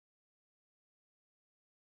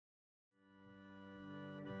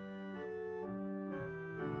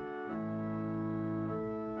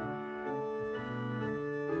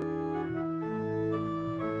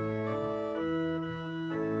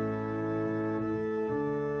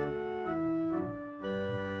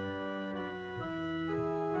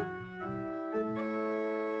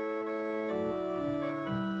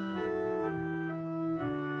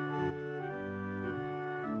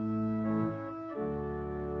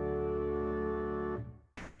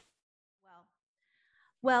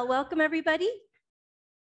Well, welcome everybody.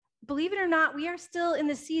 Believe it or not, we are still in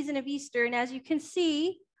the season of Easter. And as you can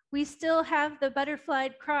see, we still have the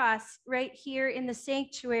butterflied cross right here in the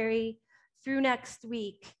sanctuary through next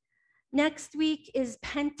week. Next week is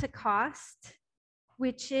Pentecost,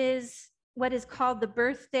 which is what is called the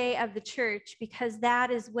birthday of the church, because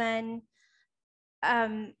that is when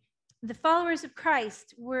the followers of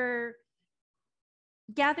Christ were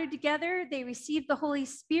gathered together. They received the Holy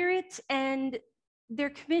Spirit, and their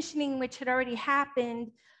commissioning, which had already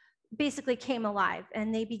happened, basically came alive,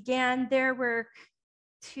 and they began their work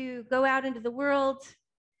to go out into the world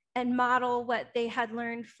and model what they had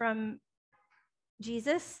learned from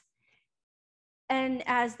Jesus. And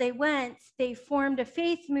as they went, they formed a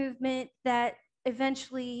faith movement that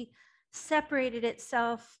eventually separated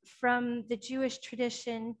itself from the Jewish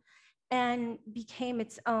tradition and became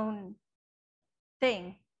its own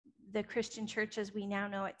thing, the Christian church as we now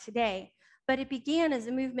know it today. But it began as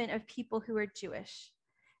a movement of people who were Jewish.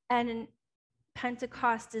 And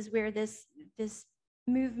Pentecost is where this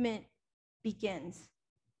movement begins.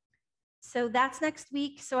 So that's next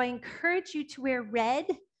week. So I encourage you to wear red.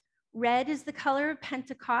 Red is the color of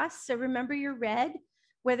Pentecost. So remember your red,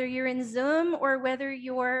 whether you're in Zoom or whether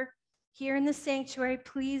you're here in the sanctuary,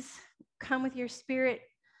 please come with your spirit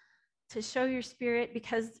to show your spirit,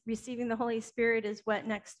 because receiving the Holy Spirit is what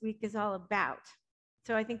next week is all about.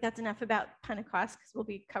 So I think that's enough about Pentecost, because we'll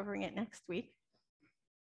be covering it next week.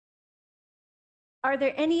 Are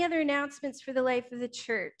there any other announcements for the life of the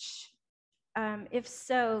church? If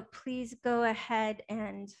so, please go ahead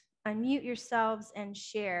and unmute yourselves and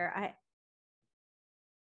share.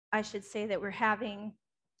 I should say that we're having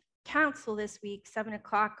council this week, 7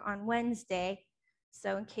 o'clock on Wednesday.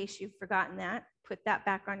 So in case you've forgotten that, put that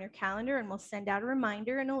back on your calendar and we'll send out a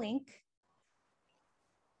reminder and a link.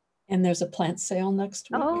 And there's a plant sale next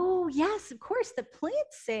week. Oh, yes, of course, the plant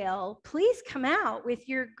sale. Please come out with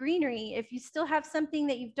your greenery. If you still have something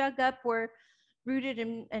that you've dug up or rooted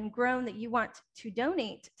and grown that you want to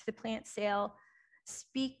donate to the plant sale,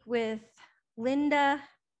 speak with Linda,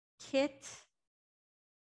 Kit,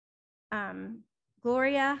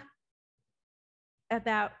 Gloria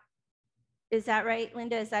about, is that right,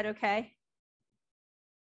 Linda? Is that okay?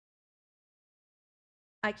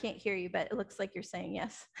 I can't hear you, but it looks like you're saying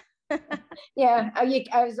yes. Yeah, I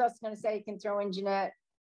was also going to say you can throw in Jeanette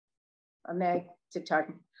or Meg to talk.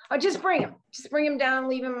 Or just bring them down,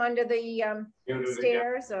 leave them under the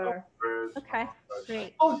stairs, or. Okay,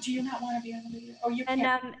 great. Oh, do you not want to be on the video? Oh, you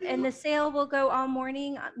can't. And the sale will go all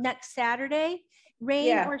morning next Saturday.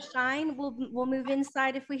 Rain or shine, we'll move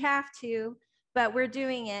inside if we have to, but we're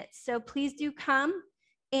doing it. So please do come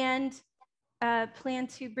and plan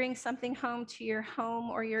to bring something home to your home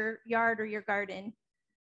or your yard or your garden.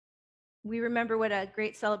 We remember what a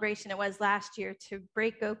great celebration it was last year to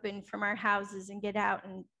break open from our houses and get out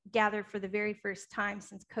and gather for the very first time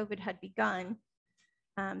since COVID had begun.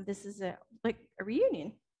 This is like a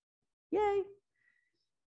reunion. Yay.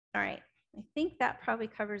 All right. I think that probably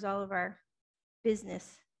covers all of our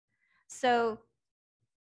business. So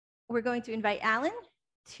we're going to invite Alan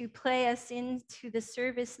to play us into the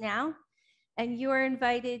service now. And you are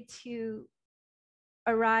invited to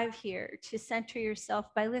arrive here to center yourself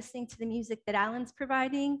by listening to the music that Alan's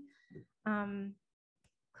providing.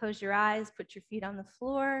 Close your eyes, put your feet on the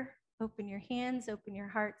floor, open your hands, open your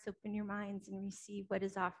hearts, open your minds, and receive what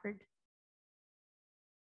is offered.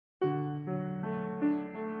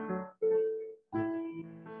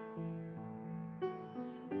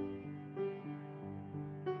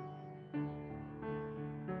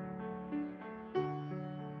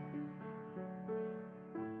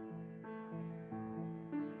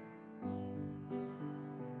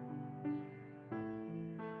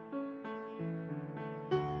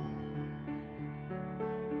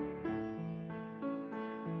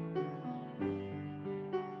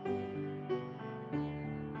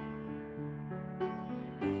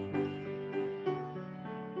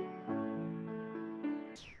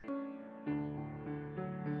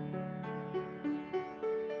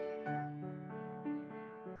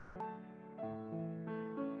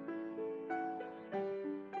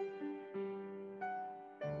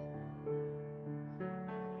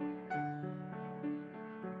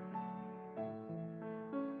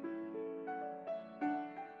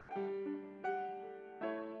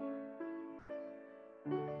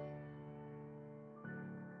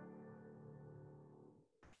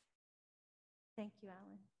 Thank you,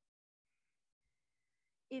 Alan.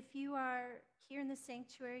 If you are here in the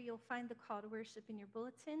sanctuary, you'll find the call to worship in your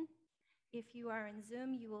bulletin. If you are in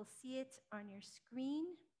Zoom, you will see it on your screen.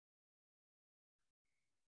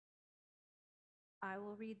 I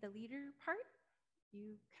will read the leader part,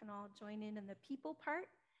 you can all join in the people part.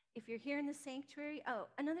 If you're here in the sanctuary,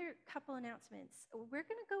 another couple announcements. We're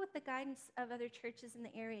going to go with the guidance of other churches in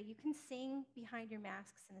the area. You can sing behind your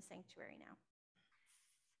masks in the sanctuary now.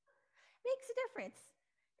 Makes a difference.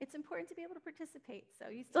 It's important to be able to participate. So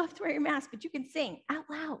you still have to wear your mask, but you can sing out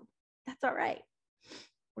loud. That's all right.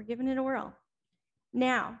 We're giving it a whirl.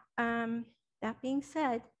 Now, that being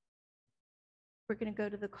said, we're going to go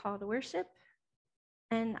to the call to worship.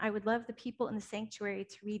 And I would love the people in the sanctuary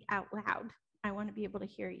to read out loud. I want to be able to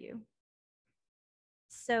hear you.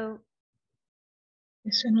 So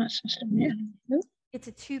it's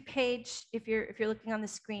a 2-page, if you're looking on the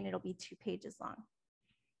screen, it'll be 2 pages long.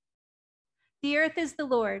 The earth is the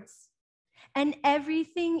Lord's, and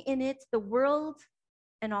everything in it, the world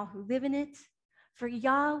and all who live in it. For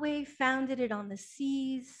Yahweh founded it on the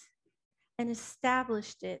seas and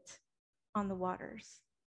established it on the waters.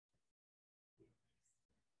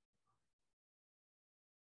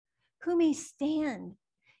 Who may stand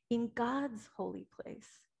in God's holy place?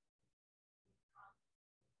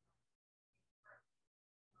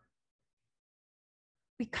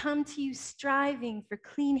 We come to you striving for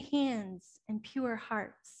clean hands and pure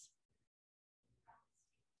hearts.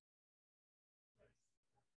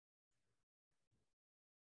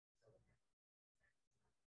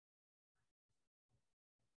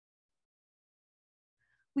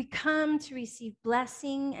 We come to receive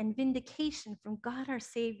blessing and vindication from God our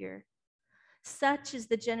Savior. Such is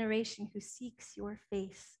the generation who seeks your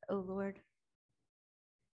face, O Lord.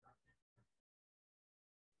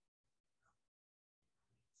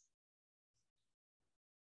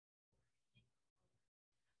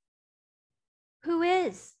 Who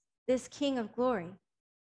is this King of glory?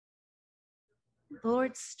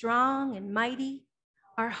 Lord strong and mighty,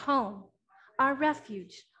 our home, our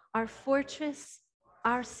refuge, our fortress,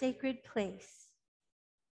 our sacred place.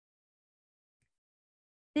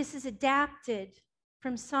 This is adapted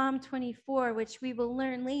from Psalm 24, which we will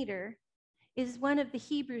learn later is one of the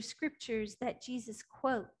Hebrew scriptures that Jesus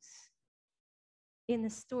quotes in the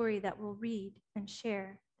story that we'll read and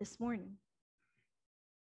share this morning.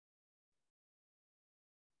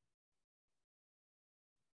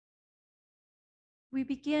 We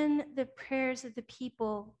begin the prayers of the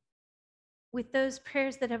people with those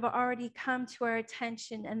prayers that have already come to our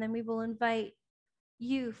attention, and then we will invite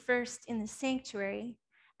you first in the sanctuary.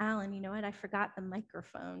 Alan, you know what? I forgot the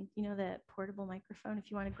microphone. You know, the portable microphone. If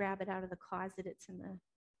you want to grab it out of the closet, it's in the...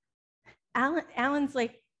 Alan's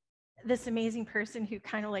like this amazing person who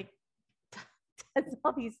kind of like does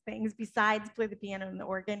all these things besides play the piano and the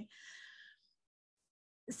organ.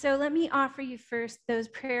 So let me offer you first those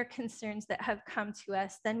prayer concerns that have come to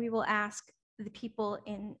us. Then we will ask the people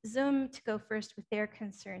in Zoom to go first with their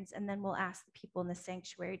concerns, and then we'll ask the people in the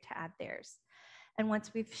sanctuary to add theirs. And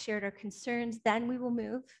once we've shared our concerns, then we will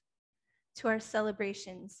move to our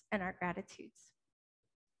celebrations and our gratitudes.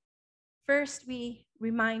 First, we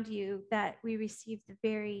remind you that we received the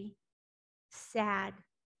very sad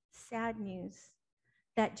news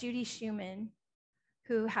that Judy Schumann,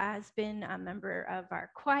 who has been a member of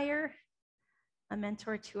our choir, a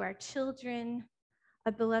mentor to our children,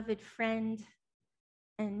 a beloved friend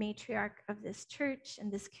and matriarch of this church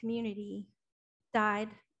and this community, died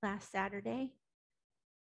last Saturday.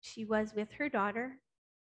 She was with her daughter,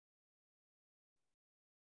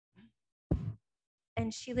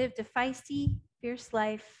 and she lived a feisty, fierce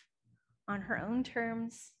life on her own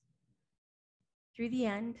terms through the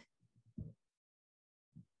end.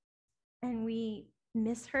 And we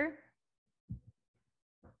miss her,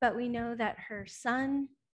 but we know that her son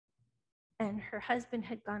and her husband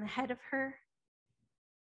had gone ahead of her,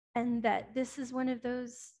 and that this is one of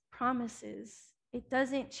those promises. It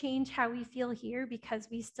doesn't change how we feel here because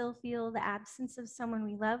we still feel the absence of someone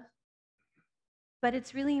we love, but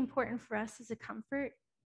it's really important for us as a comfort.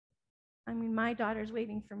 I mean, my daughter's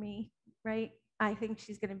waiting for me, right? I think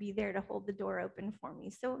she's going to be there to hold the door open for me.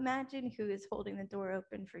 So imagine who is holding the door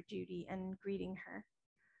open for Judy and greeting her.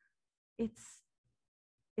 It's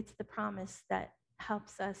the promise that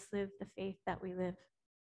helps us live the faith that we live.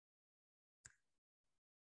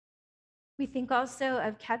 We think also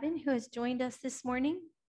of Kevin, who has joined us this morning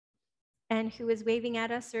and who was waving at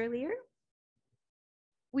us earlier.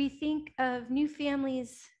 We think of new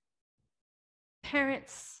families,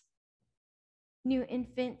 parents, new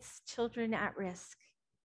infants, children at risk.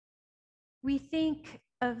 We think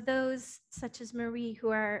of those such as Marie who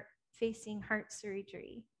are facing heart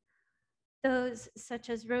surgery, those such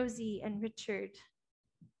as Rosie and Richard,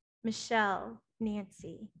 Michelle,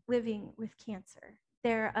 Nancy, living with cancer.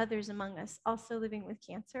 There are others among us also living with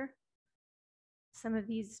cancer. Some of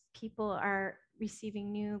these people are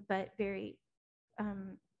receiving new but very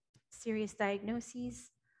serious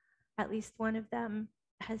diagnoses. At least one of them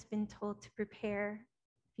has been told to prepare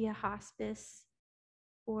via hospice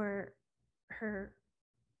for her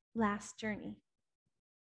last journey.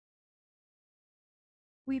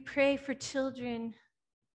 We pray for children,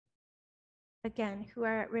 again, who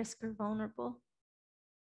are at risk or vulnerable.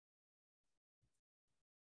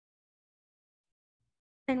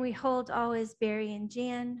 And we hold always Barry and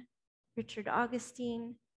Jan, Richard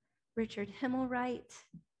Augustine, Richard Himmelwright,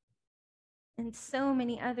 and so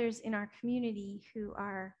many others in our community who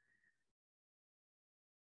are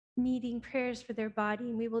needing prayers for their body.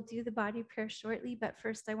 And we will do the body prayer shortly, but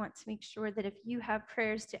first I want to make sure that if you have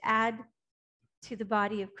prayers to add to the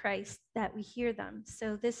body of Christ, that we hear them.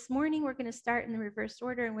 So this morning we're going to start in the reverse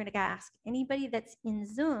order, and we're going to ask anybody that's in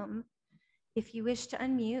Zoom, if you wish to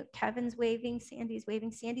unmute. Kevin's waving, Sandy's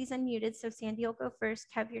waving. Sandy's unmuted, so Sandy will go first.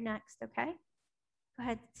 Kev, you're next, okay? Go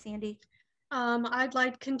ahead, Sandy. I'd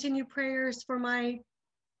like to continue prayers for my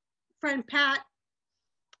friend Pat,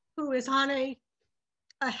 who is on a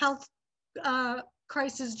health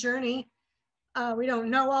crisis journey. We don't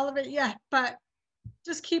know all of it yet, but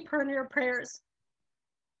just keep her in your prayers.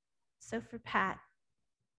 So for Pat,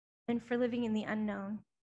 and for living in the unknown,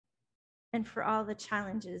 and for all the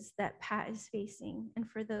challenges that Pat is facing, and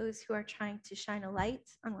for those who are trying to shine a light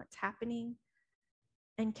on what's happening,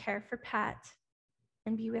 and care for Pat,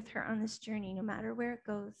 and be with her on this journey, no matter where it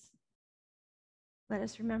goes. Let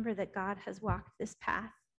us remember that God has walked this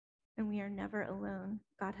path, and we are never alone.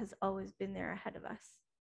 God has always been there ahead of us.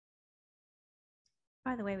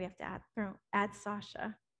 By the way, we have to add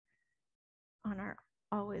Sasha on our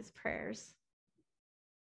always prayers.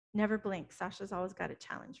 Never blink. Sasha's always got a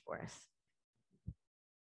challenge for us.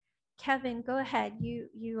 Kevin, go ahead. You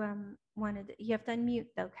have to unmute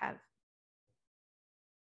though, Kev.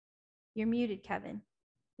 You're muted, Kevin.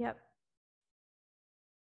 Yep.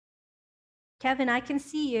 Kevin, I can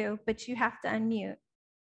see you, but you have to unmute.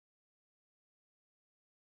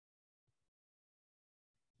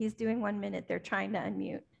 He's doing 1 minute. They're trying to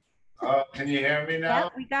unmute. Can you hear me now?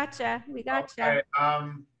 Yep, we gotcha. We gotcha.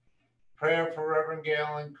 Okay. Prayer for Reverend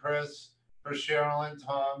Gail and Chris, for Cheryl and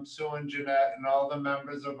Tom, Sue and Jeanette, and all the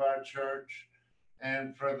members of our church,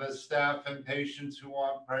 and for the staff and patients who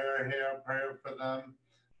want prayer here, prayer for them,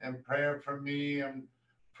 and prayer for me and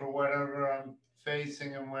for whatever I'm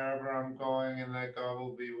facing and wherever I'm going, and that God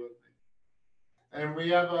will be with me. And we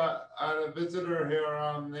have a visitor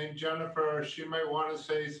here named Jennifer. She might want to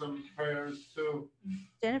say some prayers too.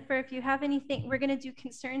 Jennifer, if you have anything, we're going to do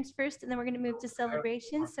concerns first, and then we're going to move to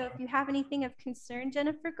celebrations. So if you have anything of concern,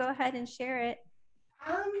 Jennifer, go ahead and share it.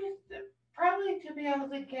 Probably to be able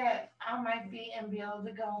to get on my feet and be able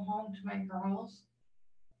to go home to my girls.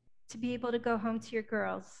 To be able to go home to your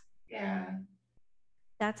girls. Yeah.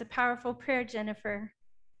 That's a powerful prayer, Jennifer.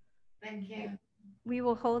 Thank you. We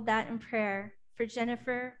will hold that in prayer for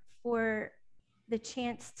Jennifer, for the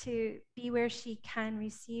chance to be where she can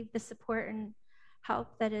receive the support and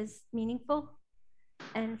help that is meaningful,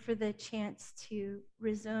 and for the chance to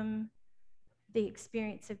resume the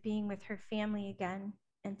experience of being with her family again,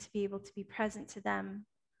 and to be able to be present to them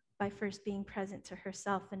by first being present to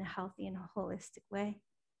herself in a healthy and a holistic way.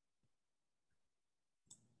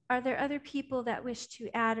 Are there other people that wish to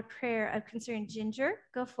add a prayer of concern? Ginger,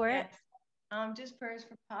 go for it. Just prayers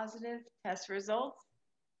for positive test results.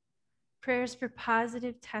 Prayers for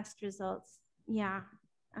positive test results. Yeah.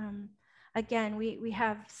 Again, we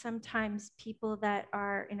have sometimes people that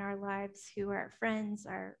are in our lives who are friends,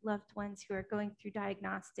 our loved ones who are going through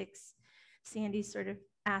diagnostics. Sandy's sort of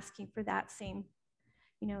asking for that same,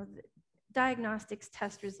 diagnostics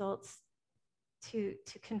test results to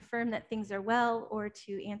confirm that things are well, or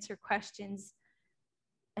to answer questions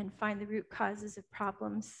and find the root causes of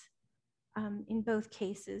problems. In both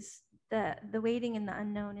cases, the waiting in the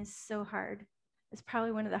unknown is so hard. It's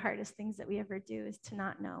probably one of the hardest things that we ever do, is to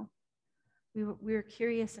not know. We're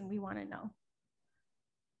curious and we want to know.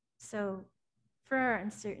 So for our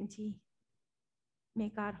uncertainty, may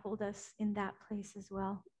God hold us in that place as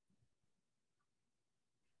well.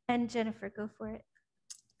 And Jennifer, go for it.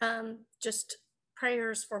 Just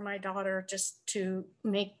prayers for my daughter, just to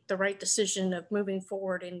make the right decision of moving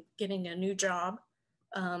forward and getting a new job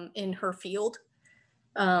in her field.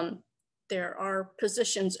 There are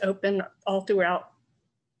positions open all throughout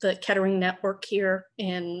the Kettering network here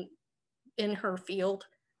in her field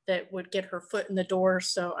that would get her foot in the door.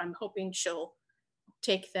 So I'm hoping she'll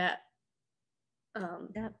take that,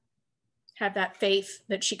 have that faith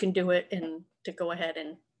that she can do it, and to go ahead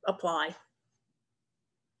and apply.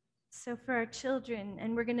 So for our children,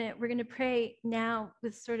 and we're gonna pray now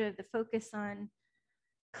with sort of the focus on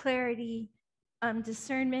clarity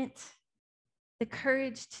discernment, the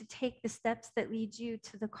courage to take the steps that lead you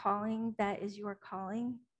to the calling that is your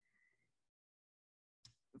calling.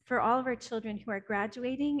 For all of our children who are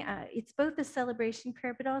graduating, it's both a celebration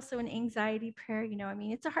prayer, but also an anxiety prayer.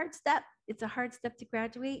 It's a hard step. It's a hard step to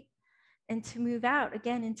graduate and to move out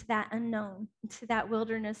again into that unknown, into that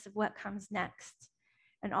wilderness of what comes next.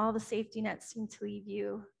 And all the safety nets seem to leave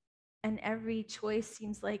you. And every choice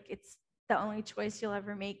seems like it's the only choice you'll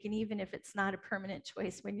ever make. And even if it's not a permanent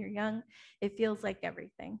choice when you're young, it feels like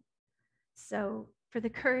everything. So for the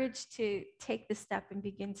courage to take the step and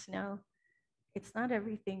begin to know it's not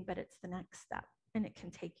everything, but it's the next step. And it can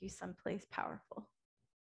take you someplace powerful.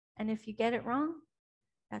 And if you get it wrong,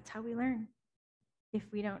 that's how we learn. If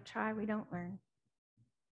we don't try, we don't learn.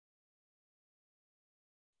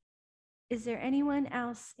 Is there anyone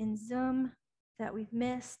else in Zoom that we've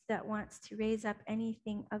missed that wants to raise up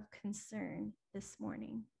anything of concern this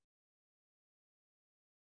morning?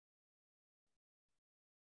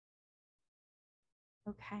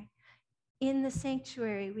 Okay. In the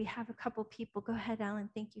sanctuary, we have a couple people. Go ahead, Alan.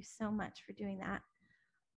 Thank you so much for doing that.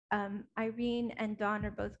 Irene and Dawn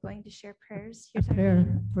are both going to share prayers. Here's a prayer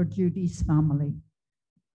for Judy's family.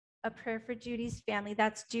 A prayer for Judy's family.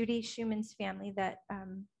 That's Judy Schumann's family that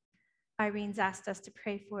Irene's asked us to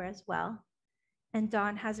pray for as well. And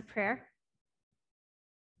Dawn has a prayer.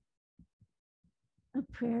 A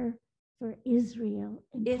prayer for Israel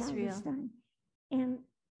and Palestine. And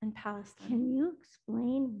Palestine. Can you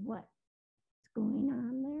explain what's going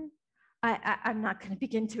on there? I'm not going to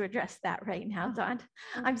begin to address that right now, Dawn.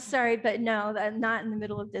 Okay. I'm sorry, but no, I'm not in the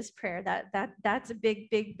middle of this prayer. That's a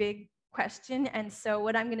big question. And so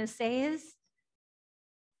what I'm going to say is,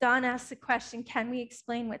 Dawn asked the question, can we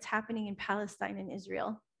explain what's happening in Palestine and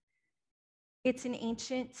Israel? It's an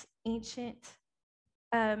ancient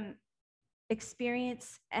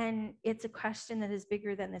experience, and it's a question that is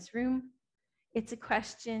bigger than this room. It's a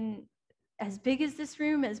question as big as this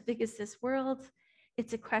room, as big as this world.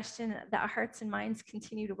 It's a question that our hearts and minds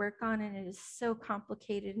continue to work on, and it is so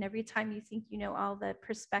complicated. And every time you think you know all the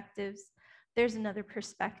perspectives, there's another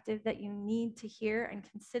perspective that you need to hear and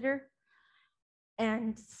consider.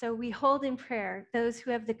 And so we hold in prayer those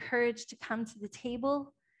who have the courage to come to the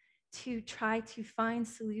table to try to find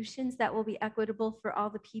solutions that will be equitable for all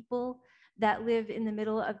the people that live in the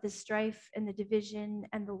middle of the strife and the division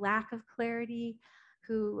and the lack of clarity,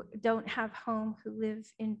 who don't have home, who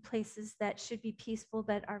live in places that should be peaceful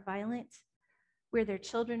but are violent, where their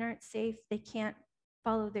children aren't safe, they can't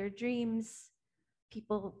follow their dreams,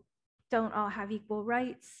 people don't all have equal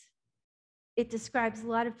rights. It describes a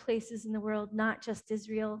lot of places in the world, not just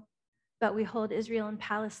Israel, but we hold Israel and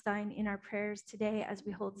Palestine in our prayers today, as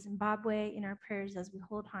we hold Zimbabwe in our prayers, as we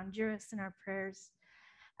hold Honduras in our prayers,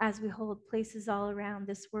 as we hold places all around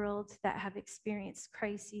this world that have experienced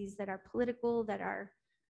crises that are political, that are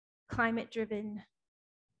climate driven.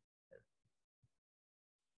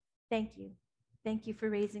 Thank you. Thank you for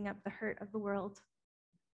raising up the hurt of the world.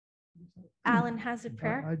 Alan has a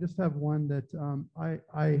prayer. I just have one that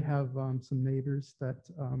I have some neighbors that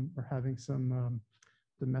are having some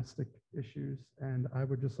domestic issues, and I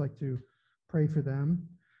would just like to pray for them,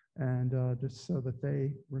 and just so that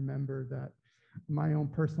they remember that my own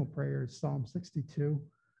personal prayer is Psalm 62.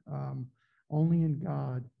 Only in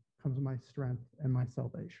God comes my strength and my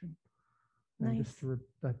salvation. And nice. Just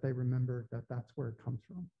that they remember that that's where it comes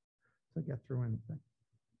from to get through anything.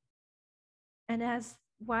 And as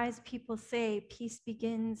wise people say, peace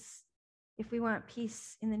begins. If we want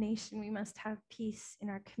peace in the nation, we must have peace in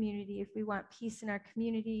our community. If we want peace in our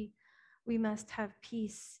community, we must have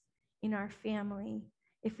peace in our family.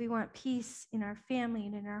 If we want peace in our family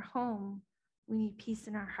and in our home, we need peace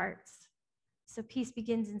in our hearts. So peace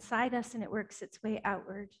begins inside us and it works its way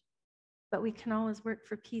outward. But we can always work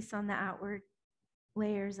for peace on the outward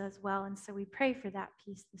layers as well. And so we pray for that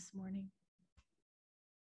peace this morning.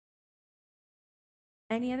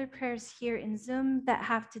 Any other prayers here in Zoom that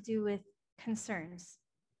have to do with concerns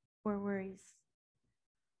or worries?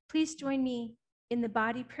 Please join me in the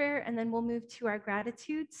body prayer, and then we'll move to our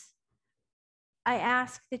gratitudes. I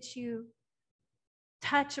ask that you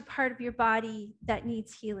touch a part of your body that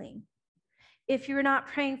needs healing. If you're not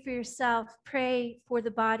praying for yourself, pray for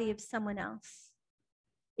the body of someone else.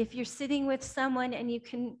 If you're sitting with someone and you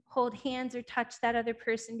can hold hands or touch that other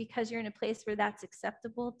person because you're in a place where that's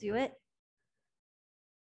acceptable, do it.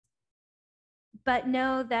 But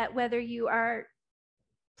know that whether you are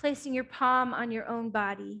placing your palm on your own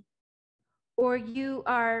body or you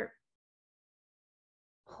are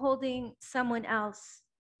holding someone else,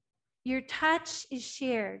 your touch is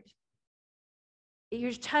shared.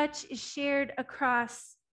 Your touch is shared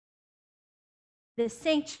across the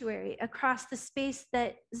sanctuary, across the space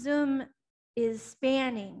that Zoom is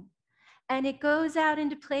spanning. And it goes out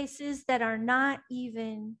into places that are not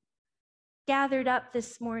even gathered up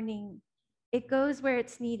this morning. It goes where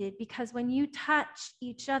it's needed, because when you touch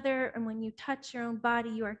each other and when you touch your own body,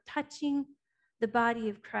 you are touching the body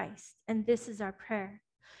of Christ. And this is our prayer.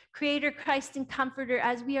 Creator, Christ, and Comforter,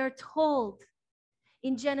 as we are told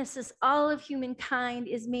in Genesis, all of humankind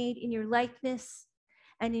is made in your likeness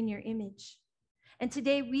and in your image. And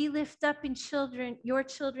today we lift up your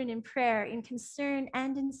children in prayer, in concern,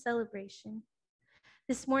 and in celebration.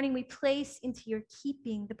 This morning we place into your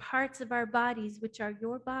keeping the parts of our bodies, which are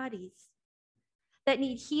your bodies, that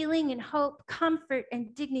need healing and hope, comfort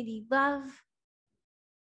and dignity, love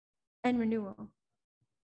and renewal.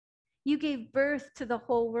 You gave birth to the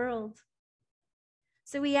whole world.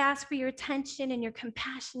 So we ask for your attention and your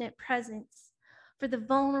compassionate presence for the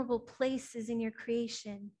vulnerable places in your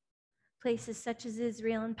creation, places such as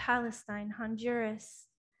Israel and Palestine, Honduras,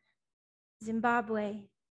 Zimbabwe,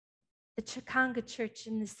 the Chakanga Church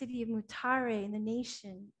in the city of Mutare in the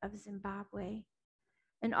nation of Zimbabwe,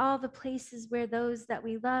 and all the places where those that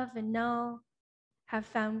we love and know have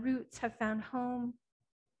found roots, have found home,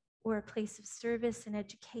 or a place of service and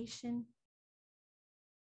education.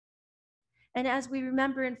 And as we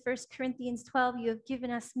remember in 1 Corinthians 12, you have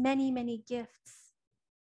given us many, many gifts.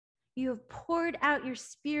 You have poured out your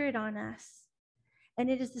Spirit on us. And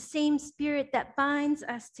it is the same Spirit that binds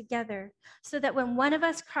us together, so that when one of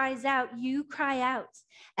us cries out, you cry out.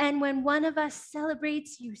 And when one of us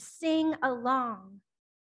celebrates, you sing along.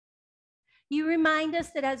 You remind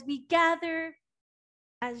us that as we gather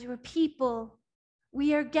as your people,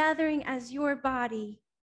 we are gathering as your body.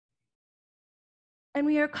 And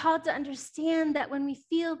we are called to understand that when we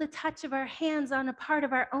feel the touch of our hands on a part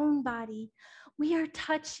of our own body, we are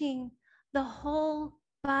touching the whole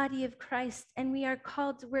body of Christ, and we are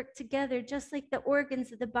called to work together, just like the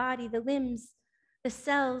organs of the body, the limbs, the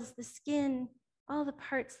cells, the skin, all the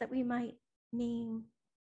parts that we might name.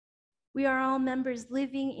 We are all members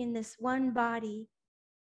living in this one body,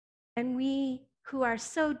 and we who are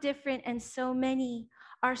so different and so many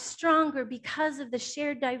are stronger because of the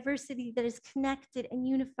shared diversity that is connected and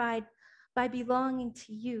unified by belonging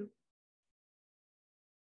to you.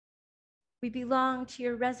 We belong to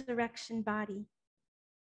your resurrection body.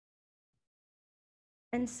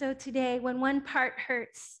 And so today, when one part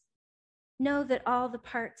hurts, know that all the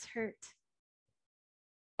parts hurt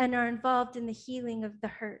and are involved in the healing of the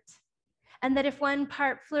hurt. And that if one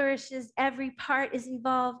part flourishes, every part is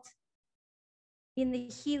involved in the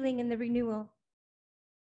healing and the renewal,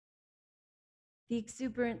 the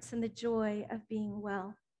exuberance and the joy of being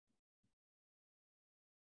well.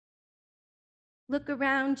 Look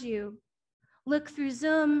around you. Look through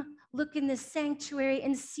Zoom, look in this sanctuary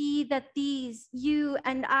and see that these, you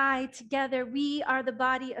and I together, we are the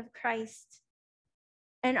body of Christ.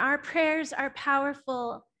 And our prayers are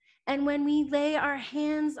powerful. And when we lay our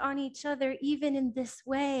hands on each other, even in this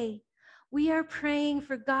way, we are praying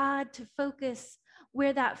for God to focus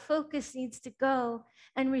where that focus needs to go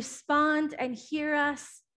and respond and hear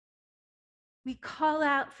us. We call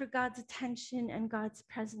out for God's attention and God's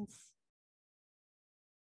presence.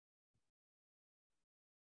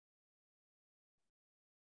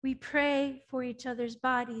 We pray for each other's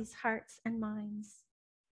bodies, hearts, and minds,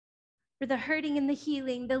 for the hurting and the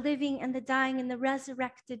healing, the living and the dying in the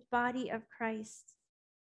resurrected body of Christ.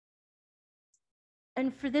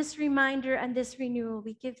 And for this reminder and this renewal,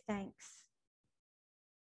 we give thanks.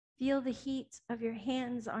 Feel the heat of your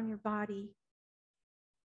hands on your body.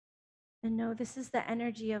 And know this is the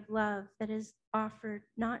energy of love that is offered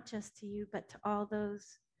not just to you, but to all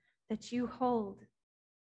those that you hold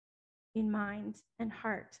in mind and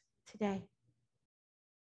heart today.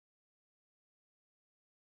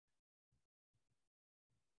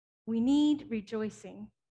 We need rejoicing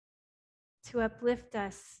to uplift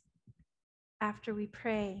us after we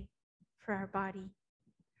pray for our body.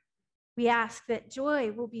 We ask that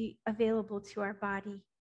joy will be available to our body,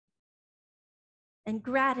 and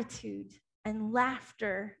gratitude and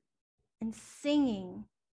laughter and singing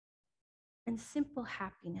and simple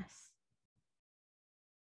happiness.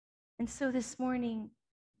 And so this morning,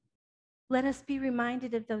 let us be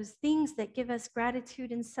reminded of those things that give us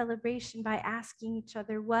gratitude and celebration by asking each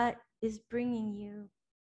other, what is bringing you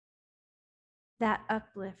that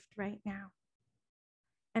uplift right now?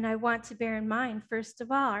 And I want to bear in mind, first of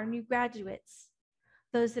all, our new graduates,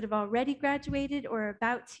 those that have already graduated or are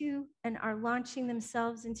about to and are launching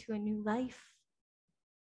themselves into a new life.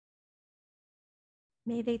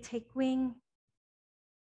 May they take wing.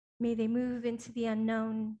 May they move into the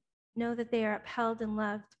unknown. Know that they are upheld and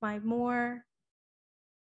loved by more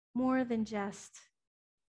more than just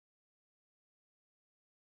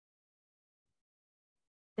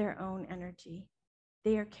their own energy.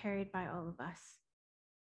 They are carried by all of us.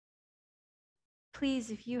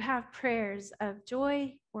 Please, if you have prayers of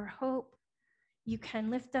joy or hope, you can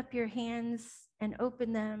lift up your hands and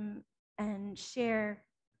open them and share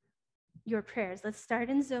your prayers. Let's start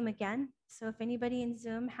in Zoom again. So if anybody in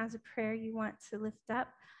Zoom has a prayer you want to lift up,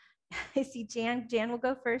 I see Jan. Jan will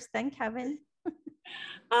go first, then Kevin.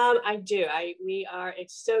 I do. We are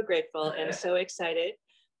so grateful and so excited.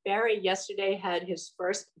 Barry yesterday had his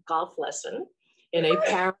first golf lesson in a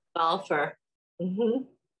para golfer.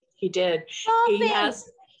 He did.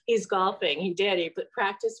 He's golfing. He did. He put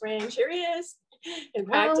practice range. Here he is. In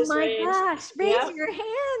practice range. Oh my gosh! Raise your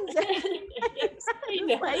hands. Yes,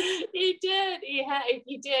 he did.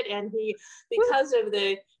 He did, and because of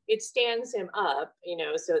it stands him up,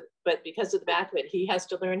 but because of the back of it, he has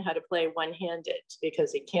to learn how to play one-handed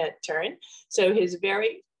because he can't turn. So his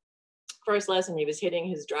very first lesson, he was hitting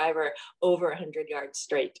his driver over 100 yards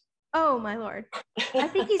straight. Oh my Lord. I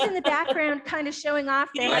think he's in the background kind of showing off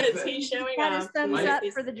there. Yes, he's showing got off. His thumbs up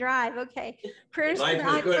for the drive. Okay. Prayers Life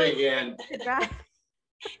is good again.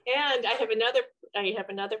 And I have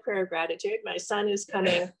another prayer of gratitude. My son is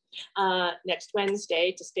coming next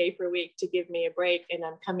Wednesday to stay for a week to give me a break, and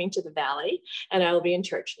I'm coming to the Valley, and I will be in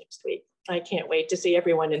church next week. I can't wait to see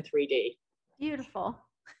everyone in 3D. Beautiful.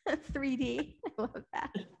 3D. I love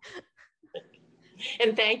that.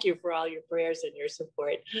 And thank you for all your prayers and your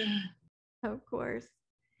support. Of course.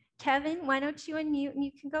 Kevin, why don't you unmute and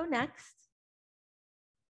you can go next.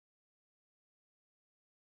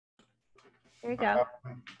 There you go.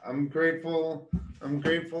 I'm grateful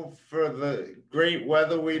for the great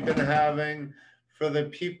weather we've been having, for the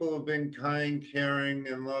people who've been kind, caring,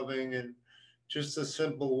 and loving, and just a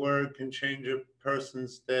simple word can change a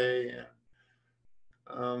person's day.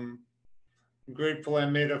 I'm grateful I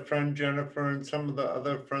made a friend, Jennifer, and some of the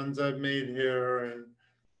other friends I've made here, and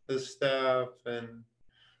the staff, and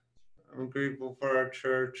I'm grateful for our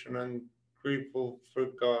church, and I'm grateful for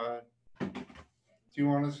God. Do you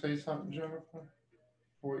want to say something, Jennifer?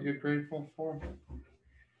 What you're grateful for?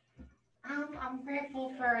 I'm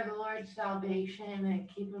grateful for the Lord's salvation and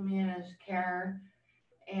keeping me in his care,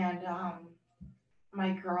 and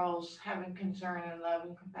my girls having concern and love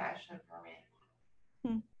and compassion for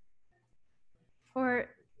me. For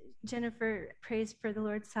Jennifer, praise for the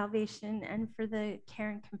Lord's salvation and for the care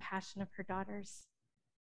and compassion of her daughters.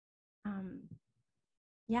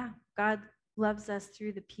 Yeah, God loves us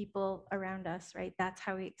through the people around us, right? That's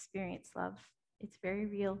how we experience love. It's very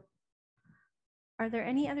real. Are there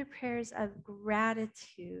any other prayers of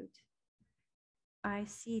gratitude? I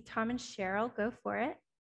see Tom and Cheryl. Go for it.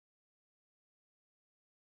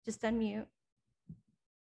 Just unmute.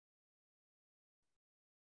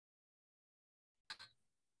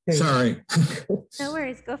 Sorry. No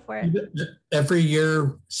worries. Go for it. Every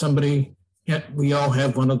year, we all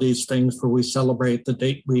have one of these things where we celebrate the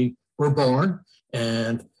date we were born.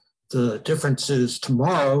 And the difference is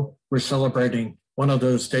tomorrow, we're celebrating one of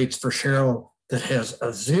those dates for Cheryl that has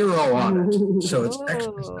a 0 on it. So it's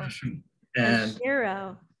extra special. And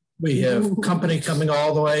zero. We have company coming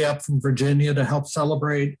all the way up from Virginia to help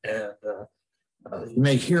celebrate. And you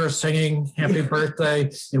may hear us singing happy birthday,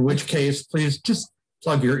 in which case, please just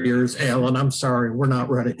plug your ears, Alan. I'm sorry, we're not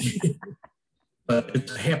ready. But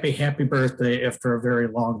it's a happy birthday after a very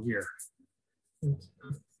long year.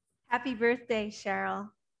 Happy birthday, Cheryl.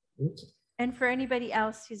 And for anybody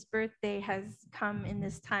else whose birthday has come in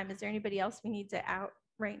this time, is there anybody else we need to out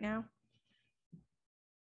right now?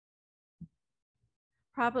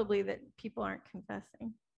 Probably that people aren't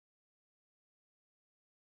confessing.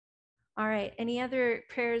 All right, any other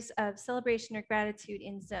prayers of celebration or gratitude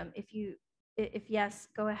in Zoom? If yes,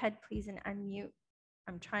 go ahead, please, and unmute.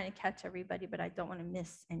 I'm trying to catch everybody, but I don't want to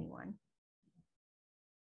miss anyone.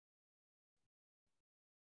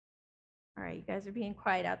 All right, you guys are being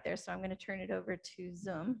quiet out there, so I'm going to turn it over to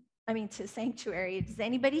to Sanctuary. Does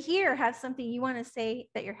anybody here have something you want to say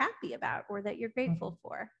that you're happy about or that you're grateful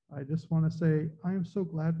for? I just want to say, I am so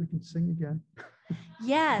glad we can sing again.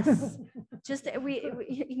 Yes, just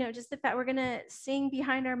just the fact we're going to sing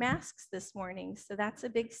behind our masks this morning. So that's a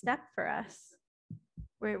big step for us.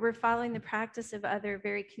 We're following the practice of other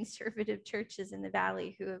very conservative churches in the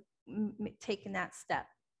Valley who have taken that step.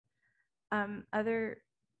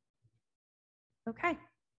 Okay.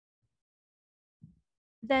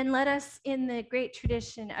 Then let us, in the great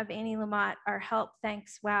tradition of Annie Lamott, our help,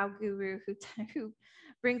 thanks, wow guru, who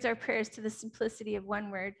brings our prayers to the simplicity of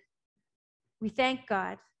one word. We thank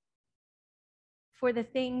God for the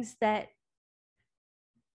things that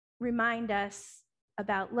remind us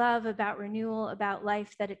about love, about renewal, about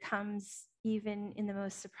life, that it comes even in the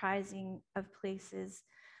most surprising of places.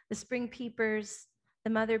 The spring peepers, the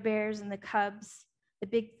mother bears and the cubs, the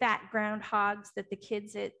big fat groundhogs that the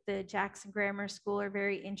kids at the Jackson Grammar School are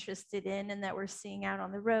very interested in and that we're seeing out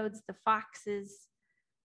on the roads, the foxes,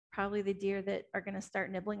 probably the deer that are going to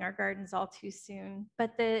start nibbling our gardens all too soon.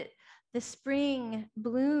 But the spring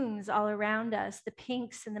blooms all around us, the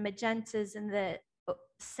pinks and the magentas and the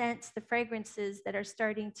scents, the fragrances that are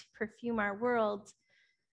starting to perfume our world,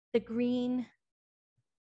 the green,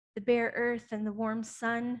 the bare earth and the warm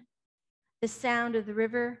sun, the sound of the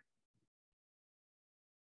river,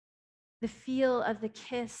 the feel of the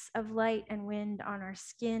kiss of light and wind on our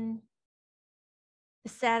skin,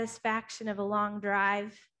 the satisfaction of a long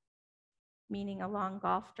drive, meaning a long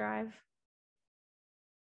golf drive.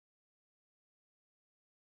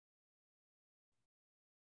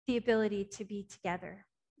 The ability to be together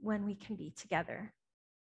when we can be together.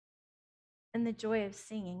 And the joy of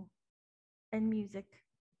singing and music.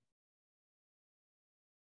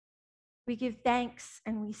 We give thanks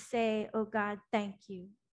and we say, oh God, thank you,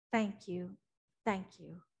 thank you, thank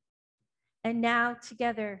you. And now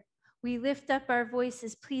together, we lift up our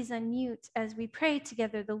voices. Please unmute as we pray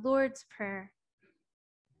together the Lord's Prayer.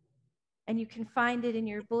 And you can find it in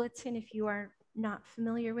your bulletin if you are not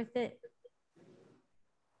familiar with it.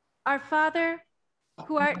 Our Father,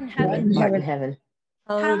 who art in heaven,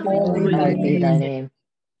 hallowed be thy name.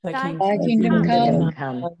 Thy kingdom come,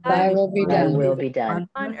 come, thy will be done,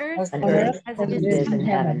 on earth as it is in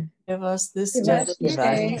heaven. Give us this Give us this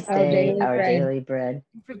day our daily bread.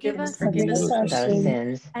 Forgive us Forgive us our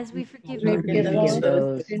sins, as we forgive those who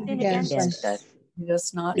who sin against against us. us. Lead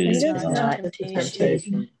us not Lead into us not into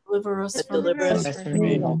temptation, Deliver us but from deliver us from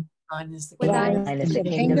evil. thine is the For thine kingdom, Thine is the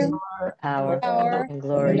kingdom, power, and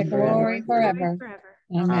glory forever. forever.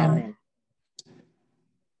 Amen.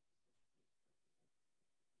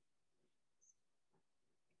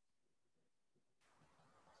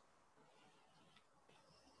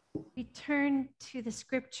 We turn to the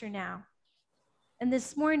scripture now. And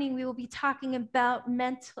this morning we will be talking about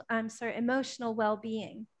emotional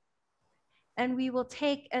well-being. And we will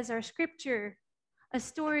take as our scripture a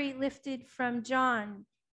story lifted from John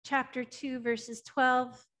chapter 2, verses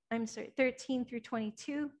 13 through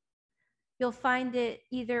 22. You'll find it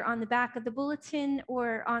either on the back of the bulletin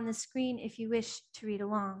or on the screen if you wish to read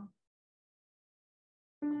along.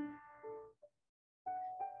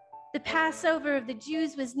 The Passover of the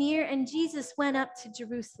Jews was near, and Jesus went up to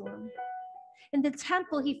Jerusalem. In the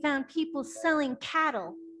temple, he found people selling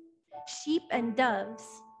cattle, sheep, and doves,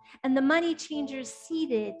 and the money changers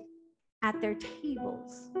seated at their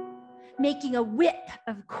tables. Making a whip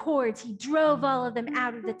of cords, he drove all of them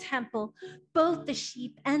out of the temple, both the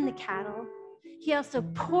sheep and the cattle. He also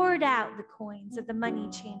poured out the coins of the money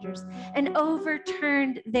changers and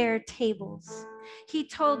overturned their tables. He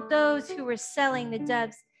told those who were selling the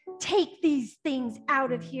doves, "Take these things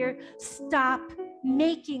out of here. Stop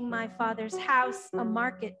making my Father's house a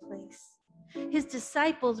marketplace." His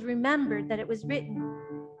disciples remembered that it was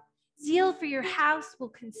written, "Zeal for your house will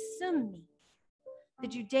consume me." The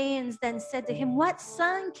Judeans then said to him, "What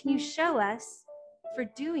sign can you show us for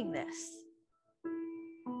doing this?"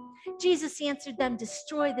 Jesus answered them,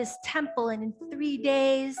 "Destroy this temple, and in 3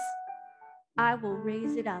 days I will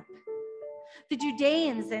raise it up." The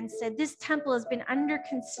Judeans then said, "This temple has been under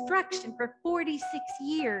construction for 46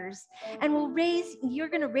 years, and you're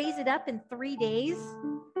going to raise it up in 3 days?"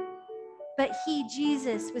 But he,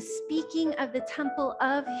 Jesus, was speaking of the temple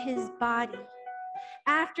of his body.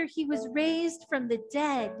 After he was raised from the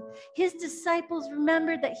dead, his disciples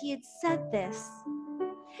remembered that he had said this,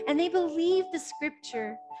 and they believed the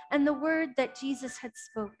scripture and the word that Jesus had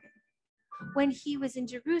spoken. When he was in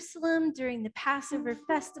Jerusalem during the Passover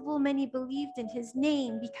festival, many believed in his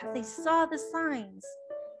name because they saw the signs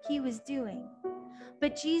he was doing.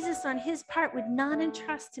 But Jesus, on his part, would not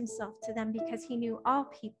entrust himself to them because he knew all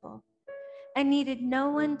people and needed no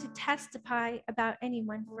one to testify about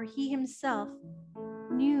anyone, for he himself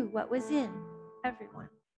knew what was in everyone.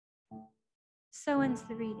 So ends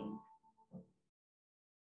the reading.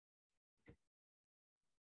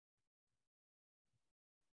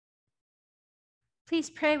 Please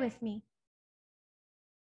pray with me.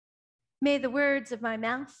 May the words of my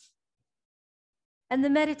mouth and the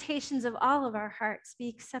meditations of all of our hearts be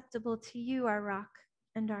acceptable to you, our rock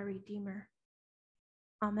and our Redeemer.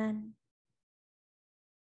 Amen.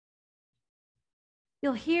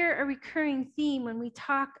 You'll hear a recurring theme when we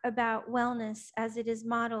talk about wellness as it is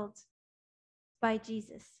modeled by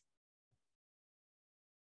Jesus.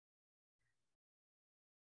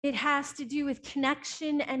 It has to do with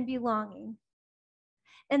connection and belonging.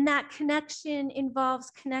 And that connection involves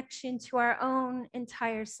connection to our own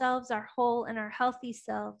entire selves, our whole and our healthy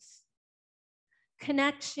selves.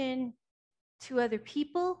 Connection to other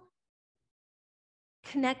people,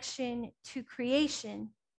 connection to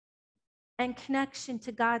creation, and connection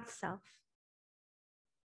to God's self.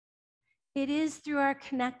 It is through our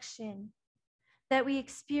connection that we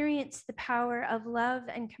experience the power of love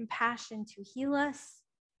and compassion to heal us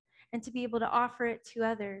and to be able to offer it to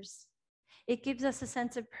others. It gives us a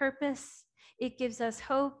sense of purpose. It gives us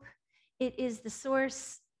hope. It is the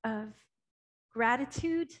source of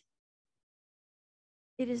gratitude.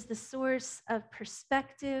 It is the source of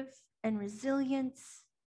perspective and resilience.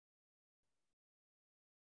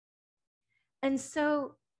 And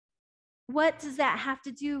so, what does that have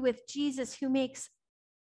to do with Jesus, who makes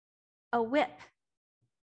a whip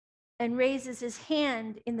and raises his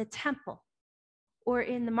hand in the temple or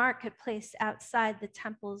in the marketplace outside the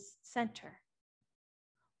temple's center?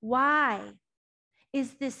 Why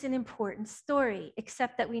is this an important story,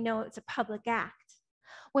 except that we know it's a public act?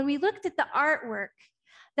 When we looked at the artwork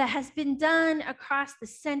that has been done across the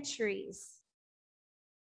centuries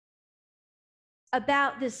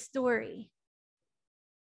about this story,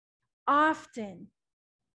 often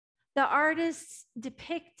the artists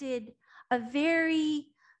depicted a very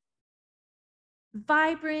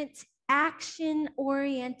vibrant,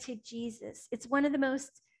 action-oriented Jesus. It's one of the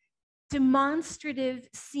most demonstrative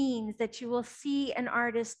scenes that you will see an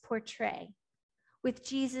artist portray, with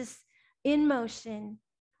Jesus in motion,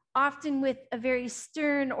 often with a very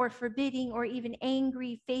stern or forbidding or even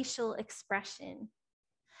angry facial expression.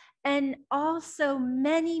 And also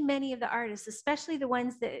many of the artists, especially the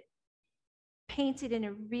ones that painted in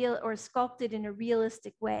a real or sculpted in a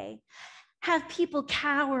realistic way, have people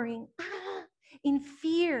cowering in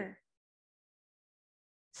fear,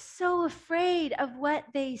 so afraid of what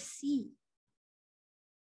they see.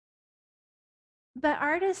 But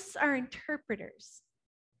artists are interpreters.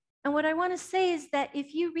 And what I want to say is that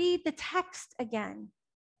if you read the text again,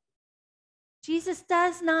 Jesus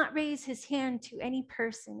does not raise his hand to any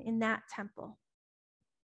person in that temple.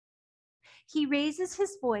 He raises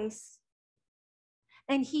his voice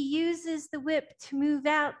and he uses the whip to move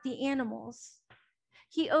out the animals.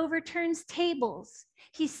 He overturns tables.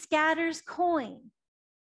 He scatters coin.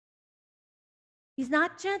 He's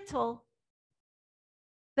not gentle,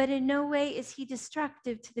 but in no way is he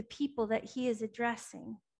destructive to the people that he is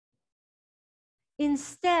addressing.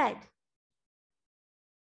 Instead,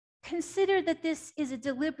 consider that this is a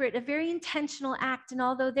deliberate, a very intentional act, and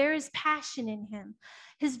although there is passion in him,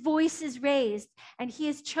 his voice is raised, and he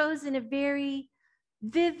has chosen a very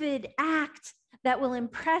vivid act that will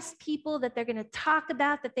impress people, that they're going to talk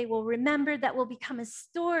about, that they will remember, that will become a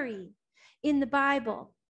story in the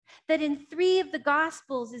Bible, that in 3 of the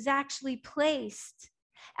Gospels is actually placed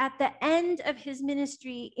at the end of his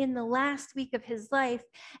ministry in the last week of his life,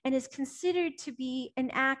 and is considered to be an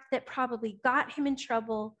act that probably got him in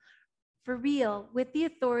trouble for real with the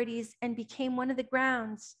authorities and became one of the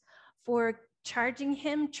grounds for charging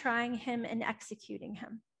him, trying him, and executing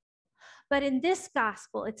him. But in this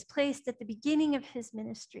gospel, it's placed at the beginning of his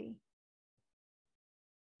ministry.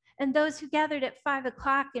 And those who gathered at 5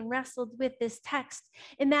 o'clock and wrestled with this text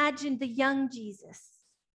imagined the young Jesus.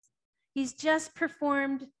 He's just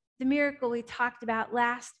performed the miracle we talked about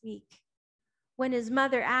last week when his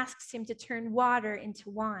mother asks him to turn water into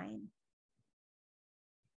wine.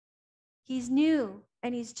 He's new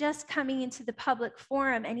and he's just coming into the public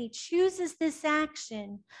forum, and he chooses this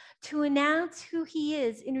action to announce who he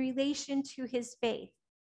is in relation to his faith.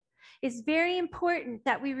 It's very important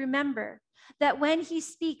that we remember that when he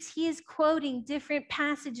speaks, he is quoting different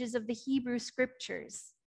passages of the Hebrew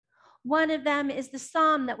scriptures. One of them is the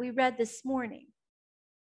psalm that we read this morning.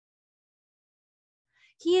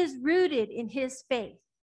 He is rooted in his faith.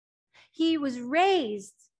 He was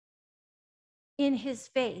raised in his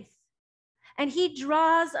faith. And he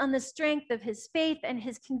draws on the strength of his faith and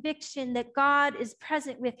his conviction that God is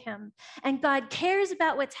present with him. And God cares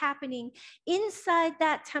about what's happening inside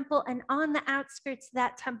that temple and on the outskirts of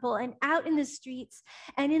that temple and out in the streets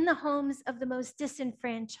and in the homes of the most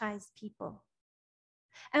disenfranchised people.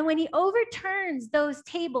 And when he overturns those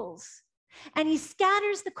tables and he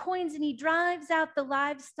scatters the coins and he drives out the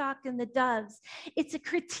livestock and the doves, it's a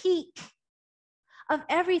critique of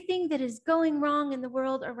everything that is going wrong in the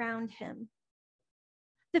world around him.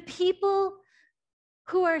 The people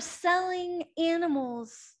who are selling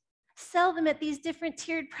animals sell them at these different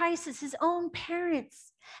tiered prices. His own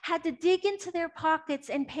parents had to dig into their pockets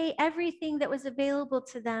and pay everything that was available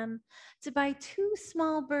to them to buy 2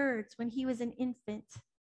 small birds when he was an infant.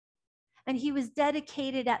 And he was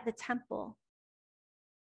dedicated at the temple.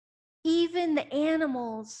 Even the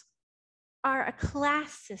animals are a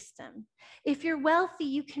class system. If you're wealthy,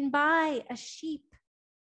 you can buy a sheep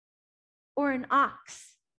or an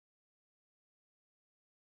ox.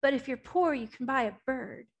 But if you're poor, you can buy a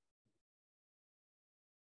bird.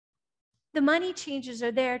 The money changers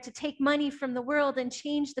are there to take money from the world and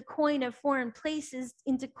change the coin of foreign places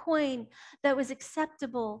into coin that was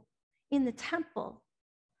acceptable in the temple.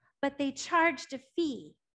 But they charged a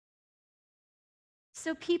fee.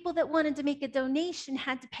 So people that wanted to make a donation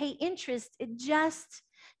had to pay interest just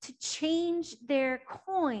to change their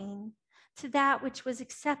coin to that which was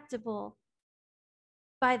acceptable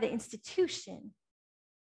by the institution.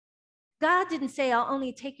 God didn't say, I'll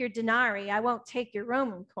only take your denarii. I won't take your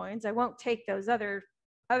Roman coins. I won't take those other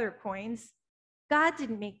coins. God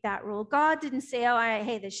didn't make that rule. God didn't say, oh,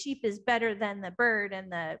 hey, the sheep is better than the bird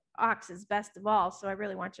and the ox is best of all, so I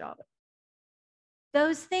really want you all to.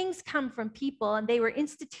 Those things come from people, and they were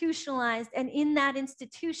institutionalized, and in that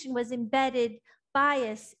institution was embedded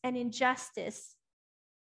bias and injustice.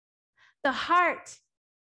 The heart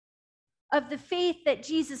of the faith that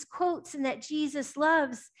Jesus quotes and that Jesus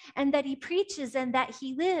loves and that he preaches and that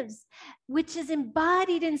he lives, which is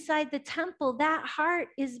embodied inside the temple, that heart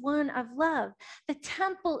is one of love. The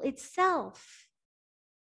temple itself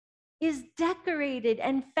is decorated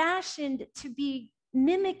and fashioned to be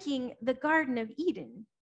mimicking the Garden of Eden.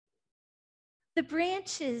 The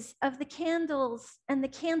branches of the candles and the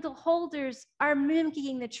candle holders are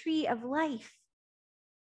mimicking the tree of life.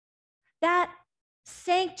 That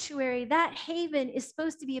sanctuary, that haven is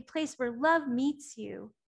supposed to be a place where love meets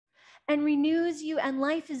you and renews you, and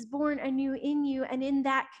life is born anew in you and in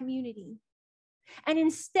that community. And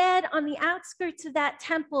instead, on the outskirts of that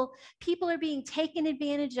temple, people are being taken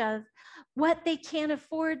advantage of. What they can't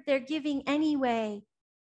afford, they're giving anyway.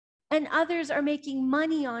 And others are making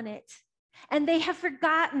money on it. And they have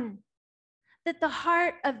forgotten that the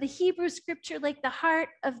heart of the Hebrew scripture, like the heart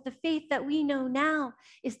of the faith that we know now,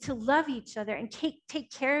 is to love each other and take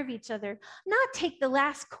care of each other, not take the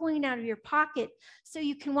last coin out of your pocket so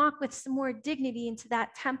you can walk with some more dignity into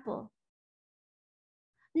that temple.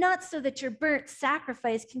 Not so that your burnt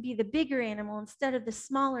sacrifice can be the bigger animal instead of the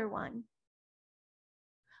smaller one.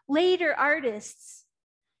 Later artists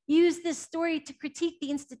used this story to critique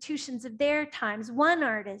the institutions of their times. One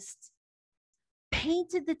artist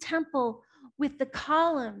painted the temple with the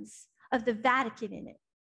columns of the Vatican in it.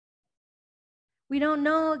 We don't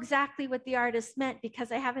know exactly what the artist meant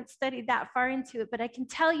because I haven't studied that far into it, but I can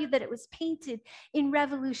tell you that it was painted in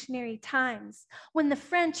revolutionary times when the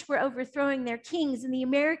French were overthrowing their kings and the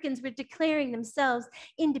Americans were declaring themselves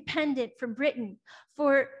independent from Britain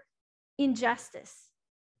for injustice.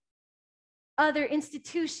 Other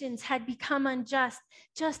institutions had become unjust,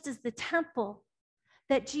 just as the temple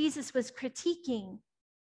that Jesus was critiquing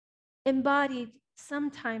embodied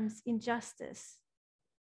sometimes injustice.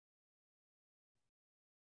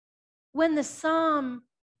 When the psalm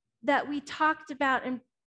that we talked about and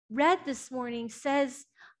read this morning says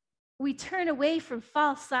we turn away from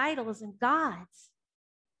false idols and gods,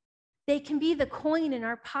 they can be the coin in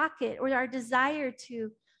our pocket or our desire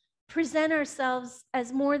to present ourselves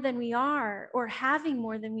as more than we are or having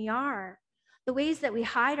more than we are, the ways that we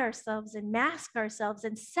hide ourselves and mask ourselves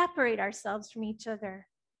and separate ourselves from each other.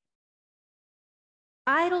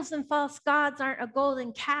 Idols and false gods aren't a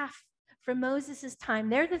golden calf from Moses' time.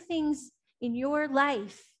 They're the things in your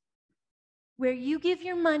life where you give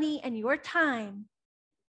your money and your time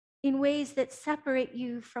in ways that separate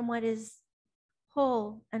you from what is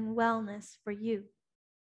whole and wellness for you.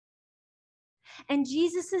 And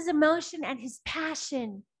Jesus' emotion and his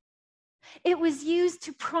passion, it was used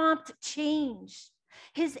to prompt change.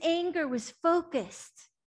 His anger was focused,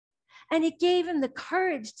 and it gave him the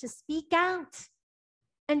courage to speak out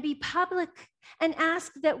and be public and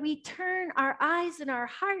ask that we turn our eyes and our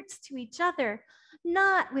hearts to each other,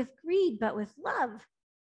 not with greed, but with love.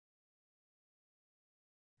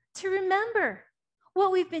 To remember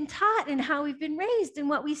what we've been taught and how we've been raised and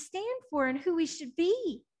what we stand for and who we should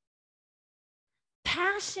be.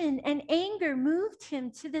 Passion and anger moved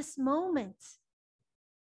him to this moment,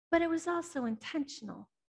 but it was also intentional.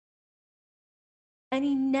 And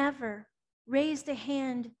he never raised a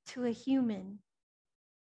hand to a human.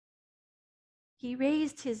 He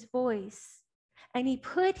raised his voice and he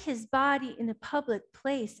put his body in a public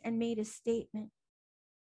place and made a statement.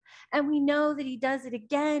 And we know that he does it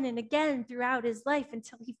again and again throughout his life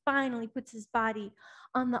until he finally puts his body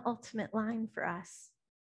on the ultimate line for us.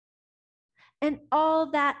 And all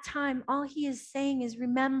that time, all he is saying is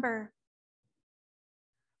remember.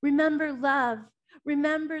 Remember love.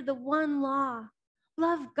 Remember the one law.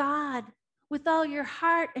 Love God with all your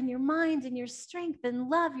heart and your mind and your strength, and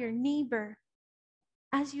love your neighbor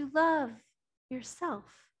as you love yourself.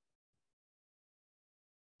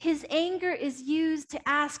 His anger is used to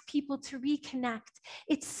ask people to reconnect.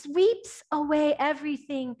 It sweeps away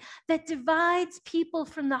everything that divides people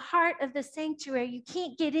from the heart of the sanctuary. You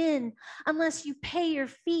can't get in unless you pay your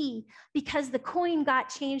fee because the coin got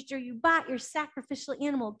changed or you bought your sacrificial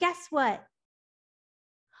animal. Guess what?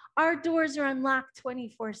 Our doors are unlocked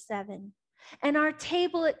 24/7. And our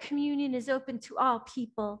table at communion is open to all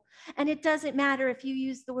people. And it doesn't matter if you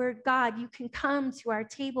use the word God, you can come to our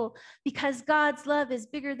table because God's love is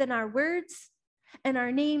bigger than our words and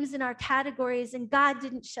our names and our categories. And God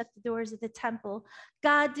didn't shut the doors of the temple.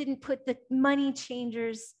 God didn't put the money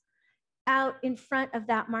changers out in front of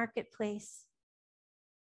that marketplace.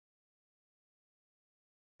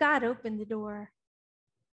 God opened the door.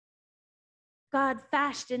 God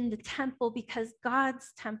fashioned the temple because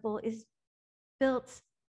God's temple is built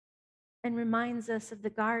and reminds us of the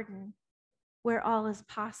garden where all is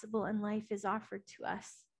possible and life is offered to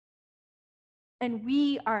us. And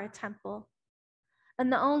we are a temple.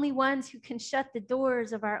 And the only ones who can shut the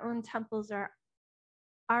doors of our own temples are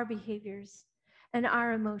our behaviors and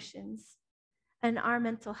our emotions and our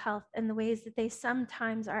mental health and the ways that they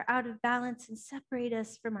sometimes are out of balance and separate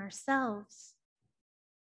us from ourselves.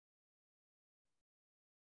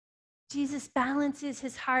 Jesus balances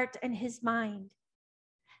his heart and his mind.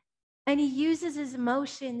 And he uses his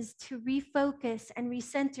emotions to refocus and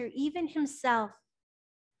recenter even himself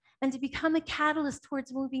and to become a catalyst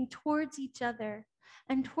towards moving towards each other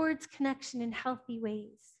and towards connection in healthy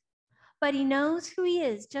ways. But he knows who he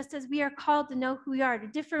is, just as we are called to know who we are, to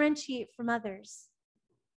differentiate from others.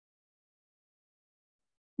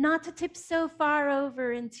 Not to tip so far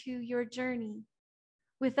over into your journey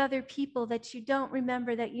with other people that you don't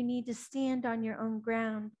remember that you need to stand on your own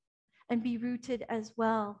ground and be rooted as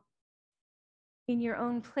well in your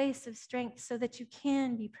own place of strength so that you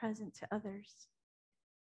can be present to others.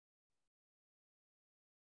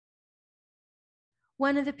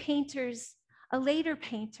 One of the painters, a later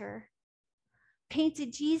painter,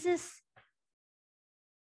 painted Jesus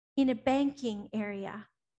in a banking area,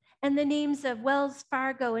 and the names of Wells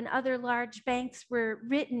Fargo and other large banks were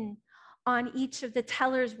written on each of the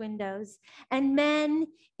tellers' windows, and men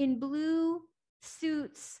in blue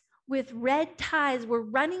suits with red ties were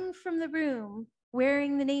running from the room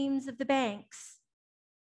wearing the names of the banks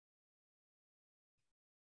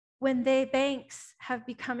when the banks have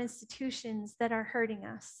become institutions that are hurting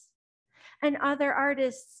us. And other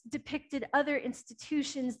artists depicted other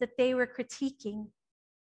institutions that they were critiquing.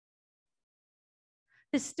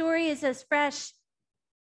 The story is as fresh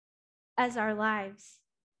as our lives.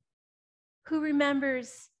 Who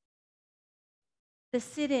remembers the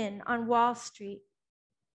sit-in on Wall Street,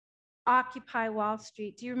 Occupy Wall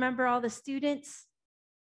Street? Do you remember all the students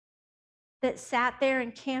that sat there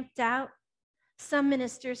and camped out? Some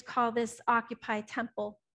ministers call this Occupy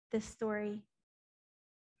Temple, this story.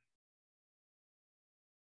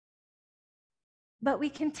 But we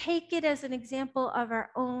can take it as an example of our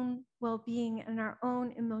own well-being and our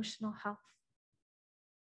own emotional health.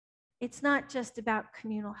 It's not just about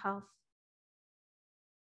communal health.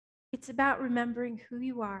 It's about remembering who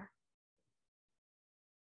you are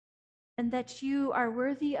and that you are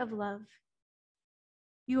worthy of love.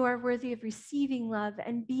 You are worthy of receiving love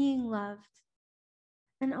and being loved.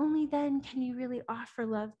 And only then can you really offer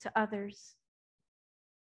love to others.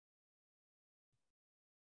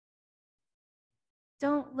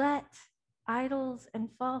 Don't let idols and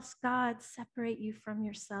false gods separate you from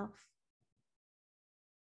yourself.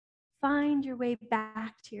 Find your way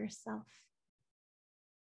back to yourself.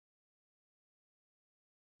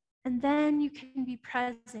 And then you can be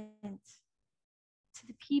present to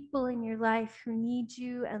the people in your life who need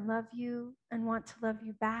you and love you and want to love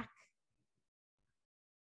you back.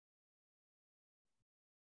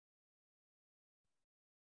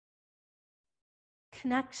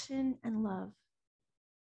 Connection and love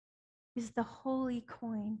is the holy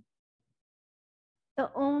coin,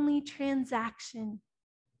 the only transaction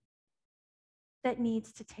that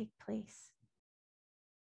needs to take place.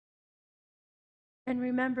 And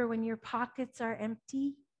remember, when your pockets are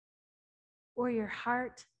empty or your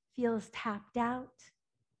heart feels tapped out,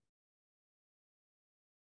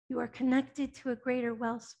 you are connected to a greater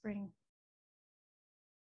wellspring.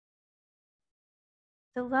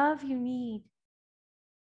 The love you need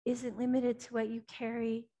isn't limited to what you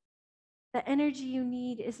carry. The energy you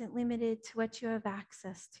need isn't limited to what you have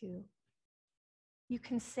access to. You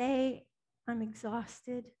can say, I'm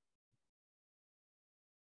exhausted.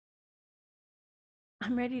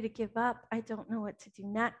 I'm ready to give up. I don't know what to do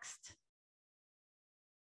next.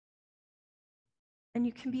 And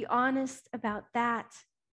you can be honest about that.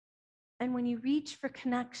 And when you reach for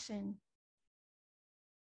connection,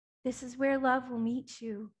 this is where love will meet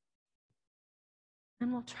you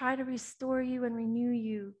and will try to restore you and renew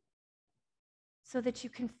you so that you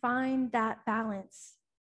can find that balance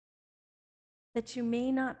that you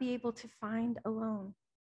may not be able to find alone.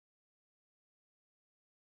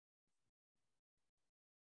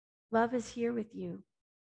 Love is here with you.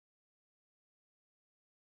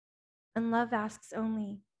 And love asks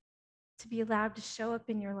only to be allowed to show up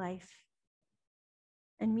in your life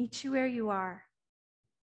and meet you where you are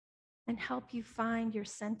and help you find your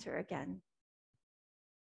center again.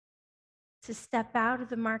 To step out of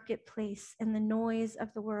the marketplace and the noise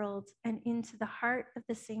of the world and into the heart of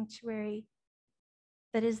the sanctuary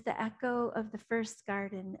that is the echo of the first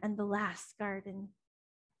garden and the last garden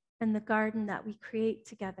and the garden that we create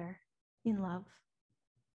together in love.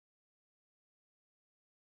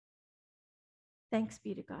 Thanks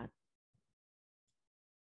be to God.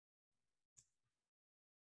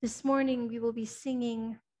 This morning we will be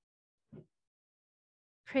singing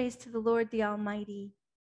Praise to the Lord the Almighty.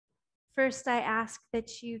 First, I ask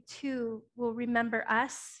that you too will remember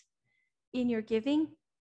us in your giving.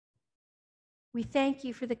 We thank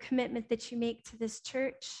you for the commitment that you make to this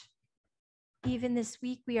church. Even this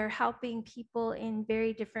week, we are helping people in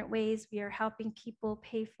very different ways. We are helping people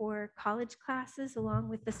pay for college classes along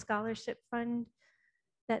with the scholarship fund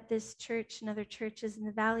that this church and other churches in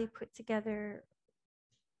the Valley put together.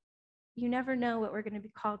 You never know what we're going to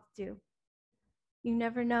be called to do. You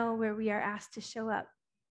never know where we are asked to show up.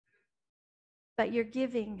 But your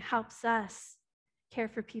giving helps us care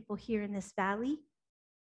for people here in this valley,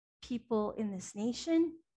 people in this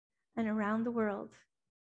nation, and around the world.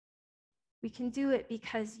 We can do it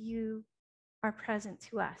because you are present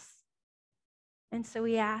to us. And so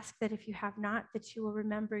we ask that if you have not, that you will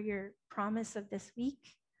remember your promise of this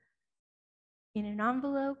week in an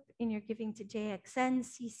envelope in your giving to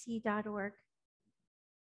jxncc.org.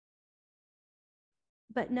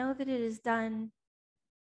 But know that it is done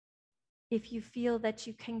if you feel that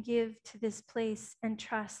you can give to this place and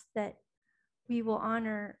trust that we will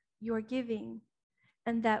honor your giving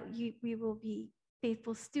and that we will be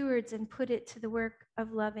faithful stewards and put it to the work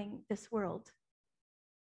of loving this world.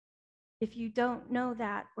 If you don't know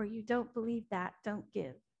that or you don't believe that, don't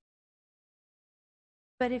give.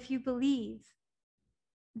 But if you believe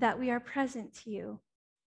that we are present to you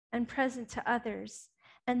and present to others,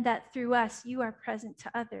 and that through us you are present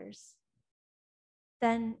to others,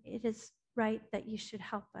 then it is right that you should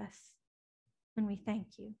help us. And we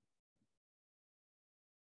thank you.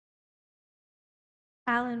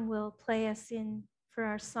 Alan will play us in for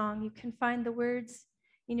our song. You can find the words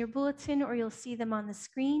in your bulletin or you'll see them on the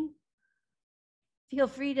screen. Feel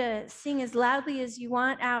free to sing as loudly as you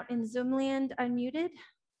want out in Zoomland unmuted.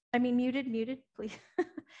 I mean, muted, please.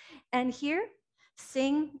 And here,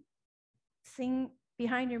 sing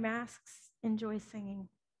behind your masks. Enjoy singing.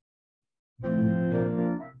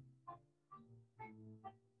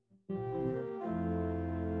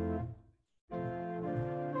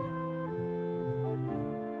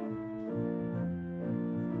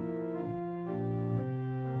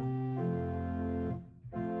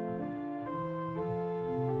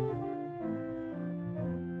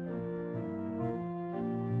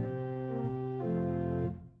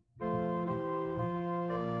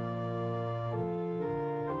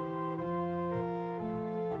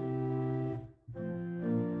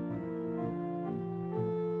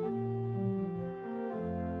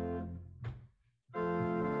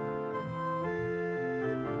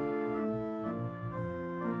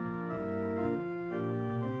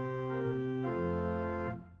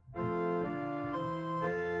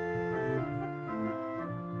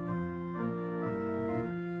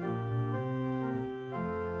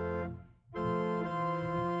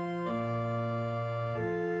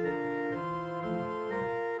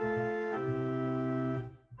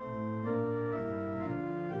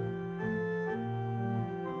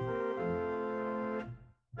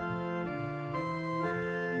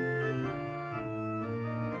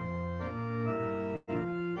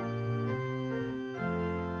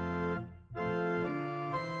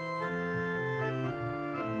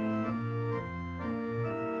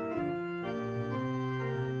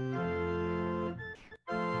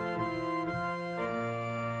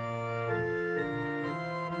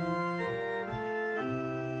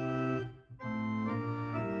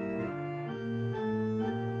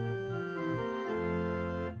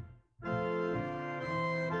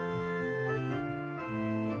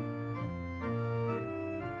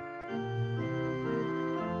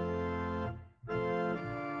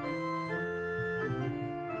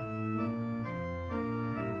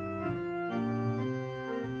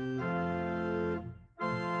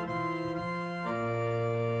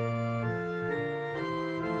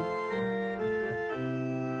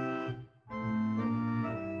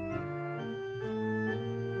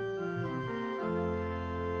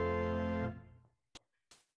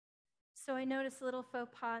 So I noticed a little faux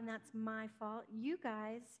pas, and that's my fault. You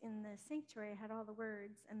guys in the sanctuary had all the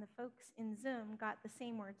words, and the folks in Zoom got the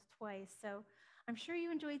same words twice. So I'm sure you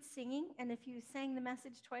enjoyed singing, and if you sang the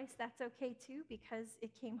message twice, that's okay too, because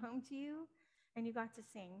it came home to you and you got to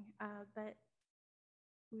sing. But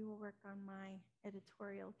we will work on my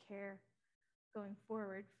editorial care going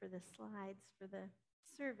forward for the slides for the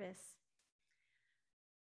service.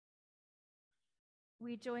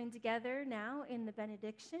 We join together now in the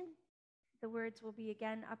benediction. The words will be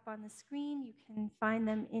again up on the screen. You can find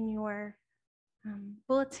them in your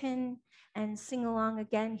bulletin and sing along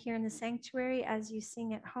again here in the sanctuary as you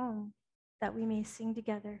sing at home, that we may sing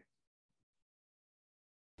together.